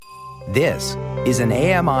This is an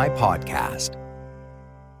AMI podcast.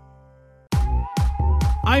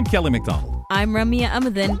 I'm Kelly McDonald. I'm Ramya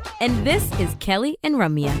Amadin, and this is Kelly and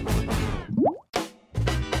Ramya.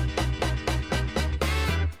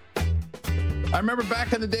 I remember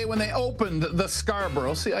back in the day when they opened the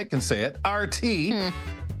Scarborough, see, I can say it, RT.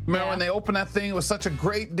 Remember when they opened that thing? It was such a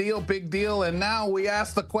great deal, big deal, and now we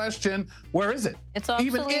ask the question, where is it? It's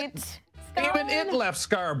obsolete. Even it left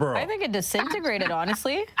Scarborough. I think it disintegrated,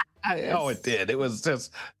 honestly. It did. It was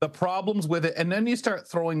just the problems with it. And then you start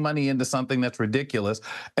throwing money into something that's ridiculous.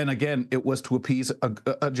 And again, it was to appease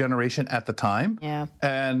a generation at the time. Yeah.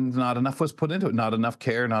 And not enough was put into it. Not enough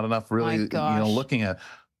care, not enough really, looking at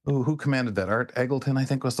who commanded that? Art Eggleton, I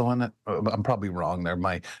think, was the one that, I'm probably wrong there.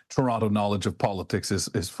 My Toronto knowledge of politics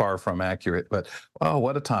is far from accurate. But,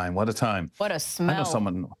 what a time. What a time. What a smell. I know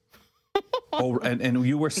someone... and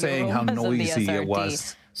you were saying how noisy it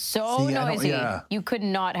was. So noisy. You could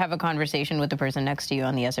not have a conversation with the person next to you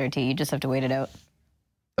on the SRT. You just have to wait it out.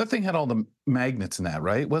 That thing had all the magnets in that,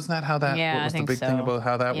 right? Wasn't that how that? Yeah, what was I think the big thing about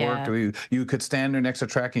how that worked? You could stand there next to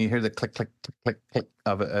track and you hear the click, click, click, click, click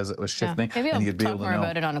of it as it was shifting. Maybe and you'd be I'll able talk to more know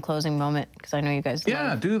about it on a closing moment because I know you guys.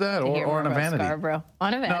 Yeah, do that or on a vanity. Scarborough.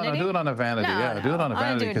 On a vanity. No, do it on a vanity. Do it on a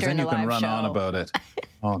vanity because then you can run on about it.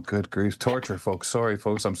 Oh, good grief. Torture, folks. Sorry,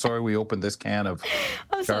 folks. I'm sorry we opened this can of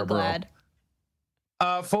I'm Scarborough. so glad.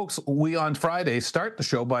 Folks, we on Friday start the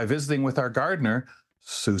show by visiting with our gardener,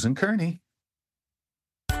 Susan Kerney.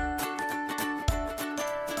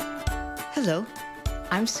 Hello,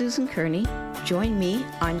 I'm Susan Kerney. Join me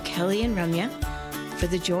on Kelly and Ramya for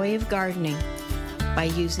the joy of gardening by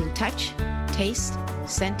using touch, taste,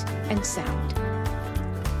 scent, and sound.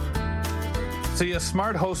 See, a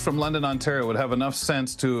smart host from London, Ontario would have enough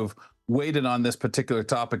sense to have waited on this particular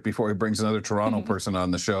topic before he brings another Toronto person on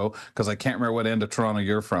the show, because I can't remember what end of Toronto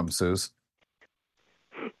you're from, Suze.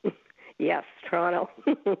 Yes, Toronto.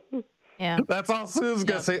 Yeah. That's all Sue's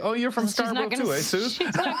going to say. Oh, you're from Scarborough too, Suze?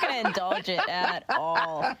 She's not going to indulge it at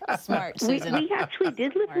all. Smart, Susan. We actually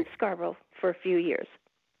did live in Scarborough for a few years.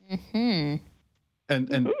 Mm-hmm.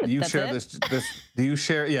 And you share it? this, do you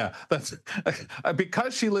share, that's,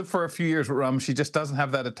 because she lived for a few years with she just doesn't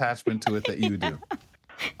have that attachment to it that you do.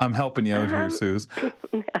 I'm helping you out here, Suze.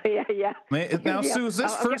 Yeah. Now, Suze,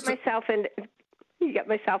 this I'll first... get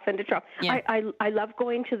myself into trouble. Yeah. I love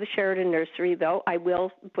going to the Sheridan Nursery, though. I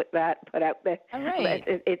will put out there. All right.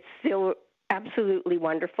 It's still absolutely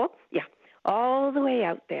wonderful. Yeah, all the way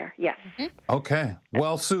out there. Yes. Mm-hmm. Okay.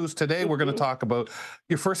 Well, Suze, today we're going to talk about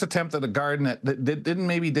your first attempt at a garden that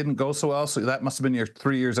didn't go so well. So that must have been your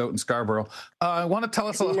 3 years out in Scarborough. I want to tell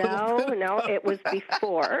us a little bit. No, it was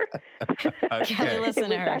before. Okay. Listen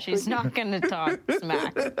to her. She's not going to talk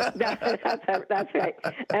smack. That's right.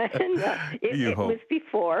 And it was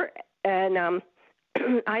before. And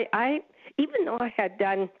I even though I had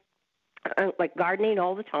done like gardening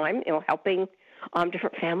all the time, helping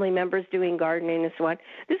different family members doing gardening and so on,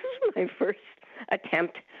 this was my first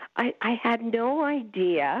attempt. I had no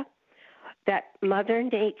idea that Mother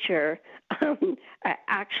Nature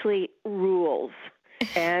actually rules.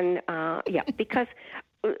 And because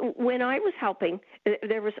when I was helping,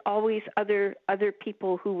 there was always other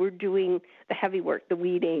people who were doing the heavy work, the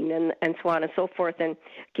weeding and so on and so forth, and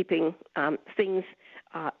keeping things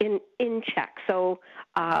in check. So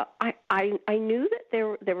I knew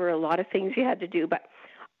that there were a lot of things you had to do, but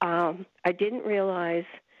I didn't realize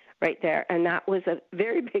right there, and that was a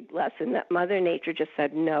very big lesson, that Mother Nature just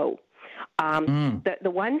said no. The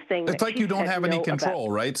one thing it's like you don't have any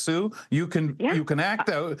control, right, Sue? You can act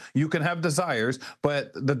out, you can have desires,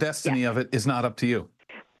 but the destiny of it is not up to you.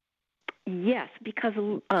 Yes, because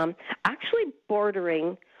actually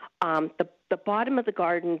bordering the bottom of the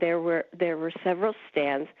garden, there were several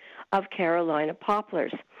stands of Carolina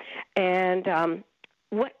poplars, and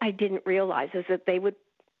what I didn't realize is that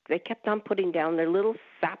they kept on putting down their little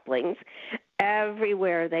saplings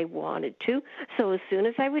everywhere they wanted to. So as soon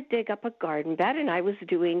as I would dig up a garden bed, and I was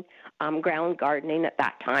doing ground gardening at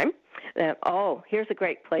that time, here's a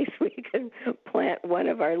great place we can plant one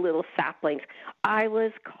of our little saplings. I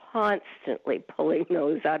was constantly pulling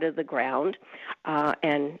those out of the ground,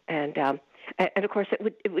 and of course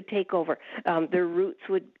it would take over. Their roots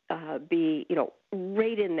would be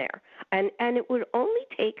right in there, and it would only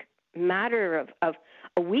take matter of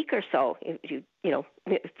a week or so if you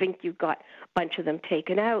think you've got a bunch of them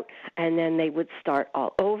taken out, and then they would start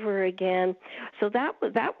all over again. So that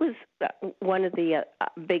was one of the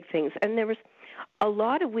big things, and there was a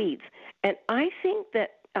lot of weeds. And I think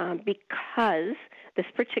that because this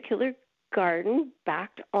particular garden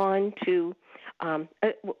backed onto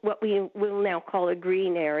what we will now call a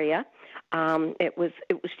green area. It was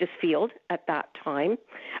just field at that time.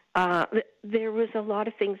 There was a lot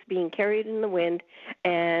of things being carried in the wind,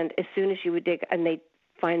 and as soon as you would dig, and they'd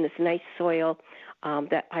find this nice soil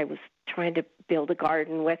that I was trying to build a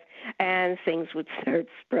garden with, and things would start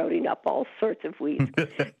sprouting up all sorts of weeds.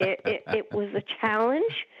 It was a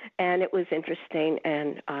challenge, and it was interesting,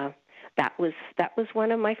 and that was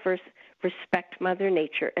one of my first. Respect Mother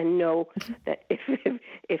Nature and know that if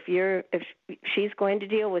she's going to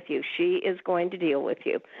deal with you, she is going to deal with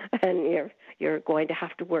you, and you're going to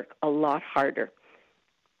have to work a lot harder.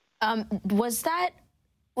 Was that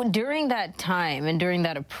during that time and during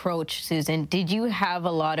that approach, Susan? Did you have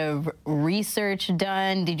a lot of research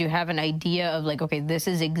done? Did you have an idea of like, okay, this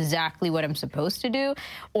is exactly what I'm supposed to do,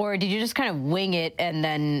 or did you just kind of wing it and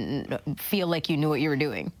then feel like you knew what you were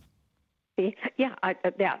doing? Yeah,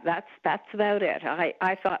 that's about it.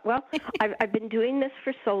 I thought, well, I've been doing this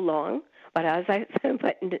for so long, but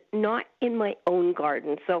but not in my own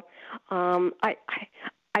garden. So I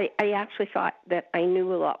actually thought that I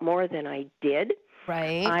knew a lot more than I did.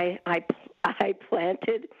 Right. I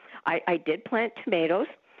did plant tomatoes,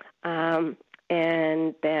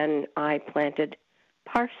 and then I planted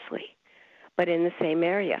parsley, but in the same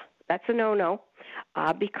area. That's a no-no,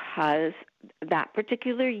 because that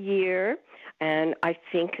particular year, and I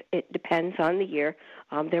think it depends on the year,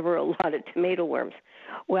 there were a lot of tomato worms.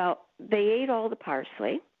 Well, they ate all the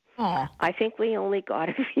parsley. Aww. I think we only got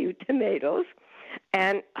a few tomatoes,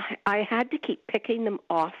 and I had to keep picking them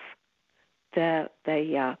off the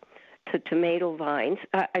tomato vines.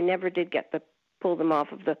 I never did get to pull them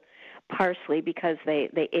off of the parsley because they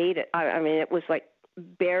ate it. I mean, it was like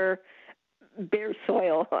bare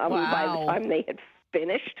soil by the time they had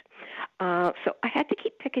finished. So I had to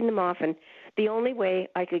keep picking them off, and the only way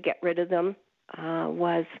I could get rid of them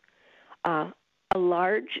was a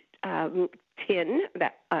large tin,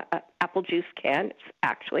 that apple juice can,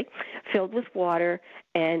 actually, filled with water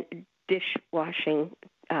and dishwashing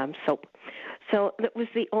soap. So that was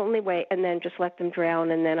the only way, and then just let them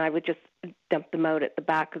drown, and then I would just dump them out at the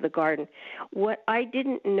back of the garden. What I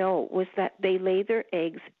didn't know was that they lay their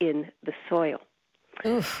eggs in the soil.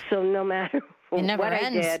 Oof. So no matter what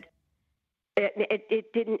ends. I did,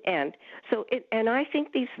 it didn't end. So and I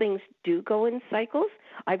think these things do go in cycles.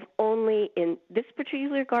 In this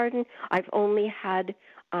particular garden, I've only had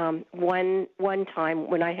one time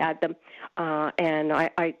when I had them, and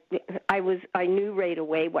I knew right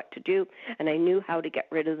away what to do, and I knew how to get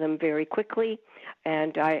rid of them very quickly,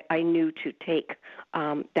 and I knew to take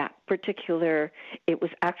that particular. It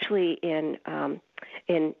was actually in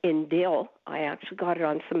dill. I actually got it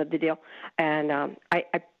on some of the dill, and I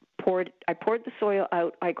poured the soil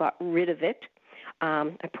out. I got rid of it.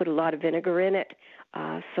 I put a lot of vinegar in it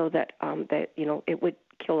so that it would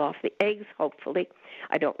kill off the eggs, hopefully.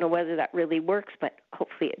 I don't know whether that really works, but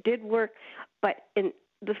hopefully it did work. But in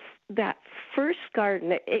that first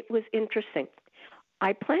garden, it was interesting.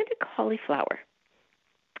 I planted cauliflower,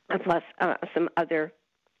 and plus some other,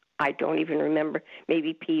 I don't even remember,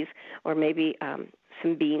 maybe peas or maybe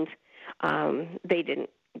some beans. They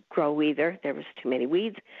didn't grow either. There was too many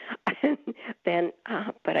weeds.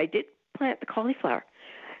 But I did plant the cauliflower.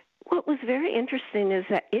 What was very interesting is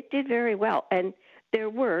that it did very well, and there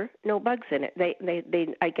were no bugs in it. They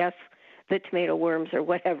I guess the tomato worms or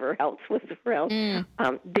whatever else was around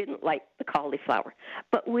didn't like the cauliflower.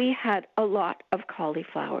 But we had a lot of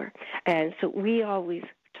cauliflower, and so we always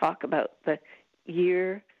talk about the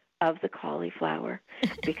year of the cauliflower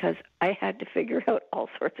because I had to figure out all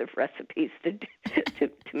sorts of recipes to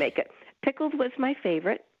make it. Pickled was my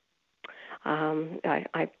favorite.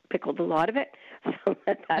 I pickled a lot of it, so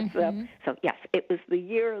that's so yes, it was the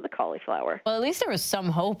year of the cauliflower. Well, at least there was some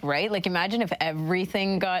hope, right? Like, imagine if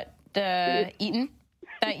everything got eaten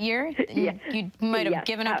that year. You might have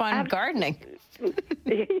given up on gardening.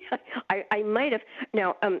 I might have.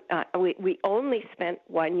 Now, we only spent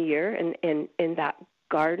 1 year in that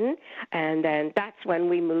garden, and then that's when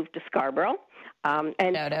we moved to Scarborough,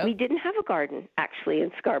 and we didn't have a garden actually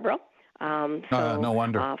in Scarborough. No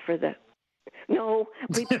wonder. No,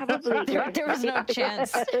 we probably... there was no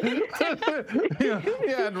chance.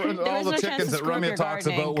 yeah, and all the chickens that Ramya talks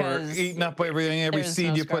about were eating up every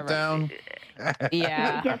seed you put down.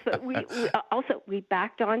 Yeah. Yes, but we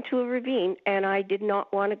backed onto a ravine, and I did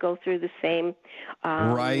not want to go through the same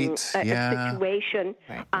situation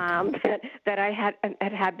that I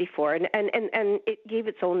had before, and it gave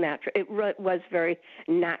its own natural. It was very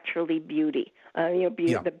naturally beauty.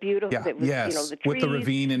 The beautiful. Yeah. It was, yes. the trees, with the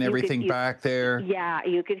ravine and everything back there. there. Yeah,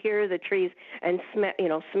 you could hear the trees and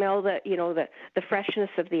smell the freshness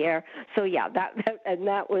of the air. So yeah,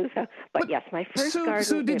 that was. But yes, my first garden.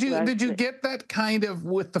 Sue, did you get that kind of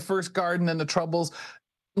with the first garden and the troubles?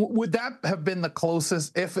 Would that have been the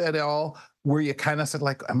closest, if at all, where you kind of said,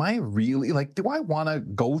 like, am I really, like, do I want to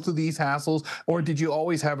go through these hassles? Or did you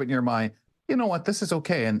always have it in your mind, you know what, this is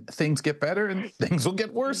okay, and things get better and things will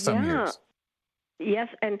get worse some years? Yes,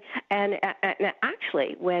 and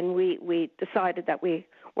actually, when we decided that we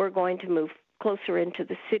were going to move closer into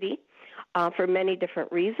the city, for many different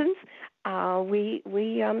reasons,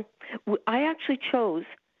 I actually chose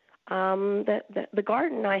the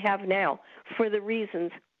garden I have now for the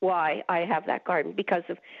reasons why I have that garden, because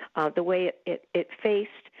of the way it faced.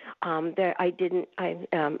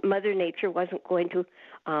 Mother Nature wasn't going to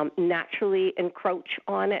naturally encroach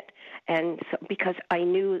on it, and so, because I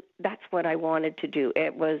knew that's what I wanted to do.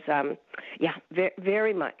 It was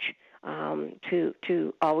very much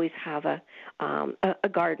to always have a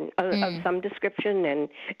garden of some description and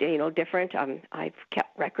different. I've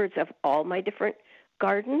kept records of all my different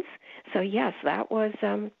gardens. So yes, that was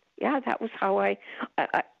how I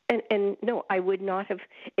no, I would not have.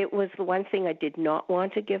 It was the one thing I did not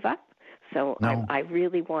want to give up. So no. I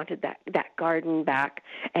really wanted that garden back,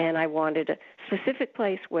 and I wanted a specific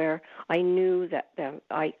place where I knew that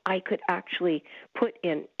I could actually put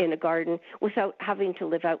in a garden without having to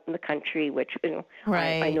live out in the country, which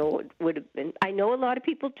right. I know would have been. I know a lot of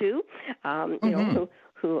people do,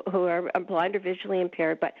 who are blind or visually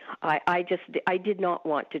impaired, but I did not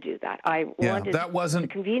want to do that. I wanted that wasn't the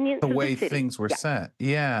convenience the of way the city. Things were set.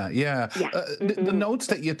 Yeah. The notes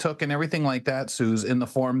that you took and everything like that, Suze, in the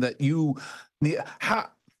form that you,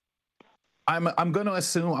 I'm going to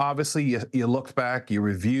assume, obviously, you looked back, you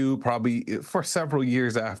review probably for several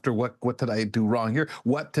years after, what did I do wrong here?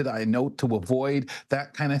 What did I note to avoid?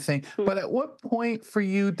 That kind of thing. But at what point for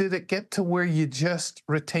you did it get to where you just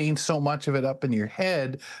retained so much of it up in your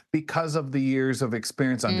head because of the years of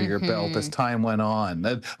experience under your belt as time went on?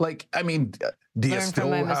 Do you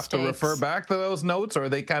still have to refer back to those notes, or are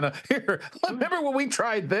they kind of, here, remember when we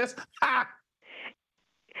tried this?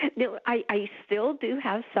 No, I still do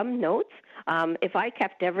have some notes. If I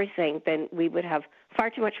kept everything, then we would have far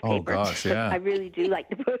too much paper. Oh gosh, yeah. I really do like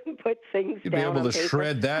to put things You'd down. You'd be able to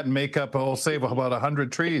shred that and make up save about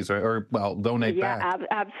 100 trees, or donate back.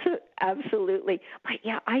 Yeah, absolutely. But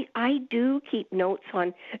yeah, I do keep notes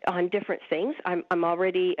on different things. I'm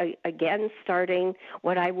already again starting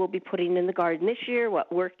what I will be putting in the garden this year.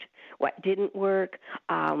 What worked, what didn't work.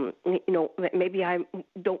 Maybe I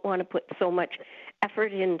don't want to put so much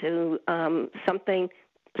effort into something,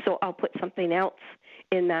 so I'll put something else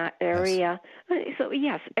in that area. Yes. So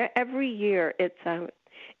yes, every year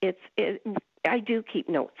I do keep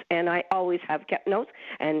notes, and I always have kept notes,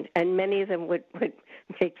 and many of them would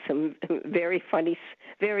make some very funny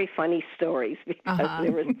stories, because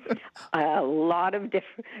there was a lot of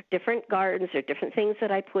different gardens or different things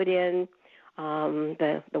that I put in.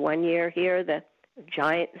 The one year here, the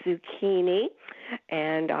giant zucchini,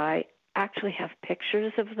 and I actually have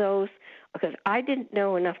pictures of those because I didn't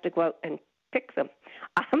know enough to go out and pick them,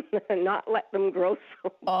 not let them grow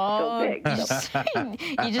so big. You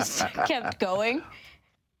just kept going?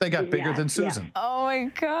 They got bigger than Susan. Yeah. Oh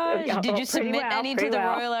my gosh. Did you submit any to the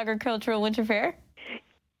Royal Agricultural Winter Fair?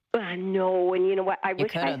 No, and you know what? I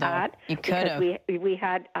wish I had. You could have. We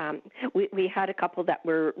had a couple that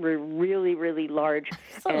were really, really large.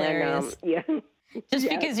 That's hilarious. Just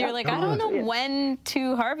because you're like, I don't know when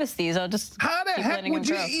to harvest these. I'll just how the heck would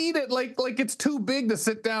you eat it? Like it's too big to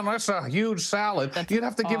sit down. That's a huge salad. You'd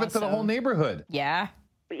have to give it to the whole neighborhood. Yeah.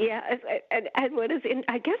 Yeah, and what is in?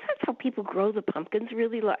 I guess that's how people grow the pumpkins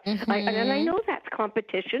really large. And I know that's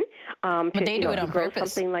competition. But they do it on grow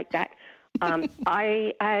purpose. Something like that.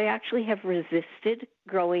 I actually have resisted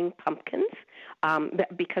growing pumpkins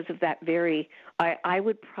because of that very. I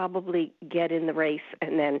would probably get in the race,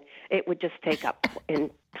 and then it would just take up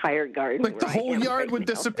entire garden. Like the whole yard would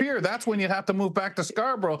disappear. That's when you'd have to move back to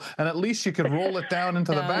Scarborough, and at least you could roll it down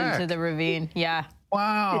into the back. Into the ravine, yeah.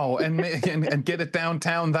 Wow, and get it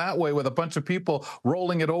downtown that way with a bunch of people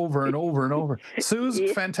rolling it over and over and over. Suze,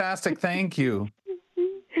 fantastic. Thank you.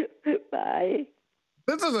 Bye.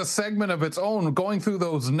 This is a segment of its own, going through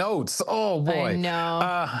those notes. Oh, boy. I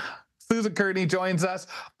know. Susan Kerney joins us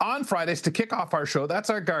on Fridays to kick off our show. That's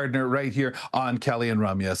our gardener right here on Kelly and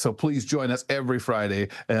Ramya. So please join us every Friday.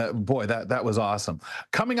 Boy, that was awesome.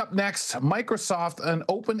 Coming up next, Microsoft and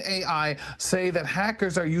OpenAI say that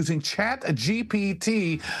hackers are using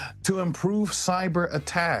ChatGPT to improve cyber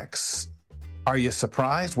attacks. Are you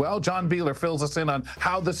surprised? Well, John Beeler fills us in on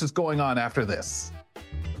how this is going on after this.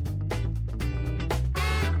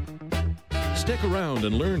 Stick around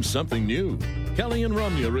and learn something new. Kelly and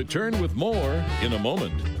Ramya return with more in a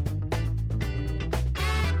moment.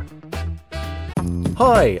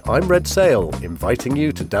 Hi, I'm Red Sail, inviting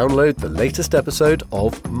you to download the latest episode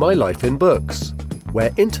of My Life in Books,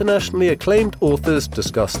 where internationally acclaimed authors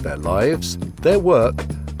discuss their lives, their work,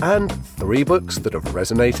 and 3 books that have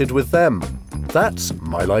resonated with them. That's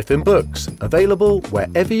My Life in Books, available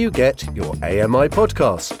wherever you get your AMI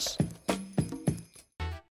podcasts.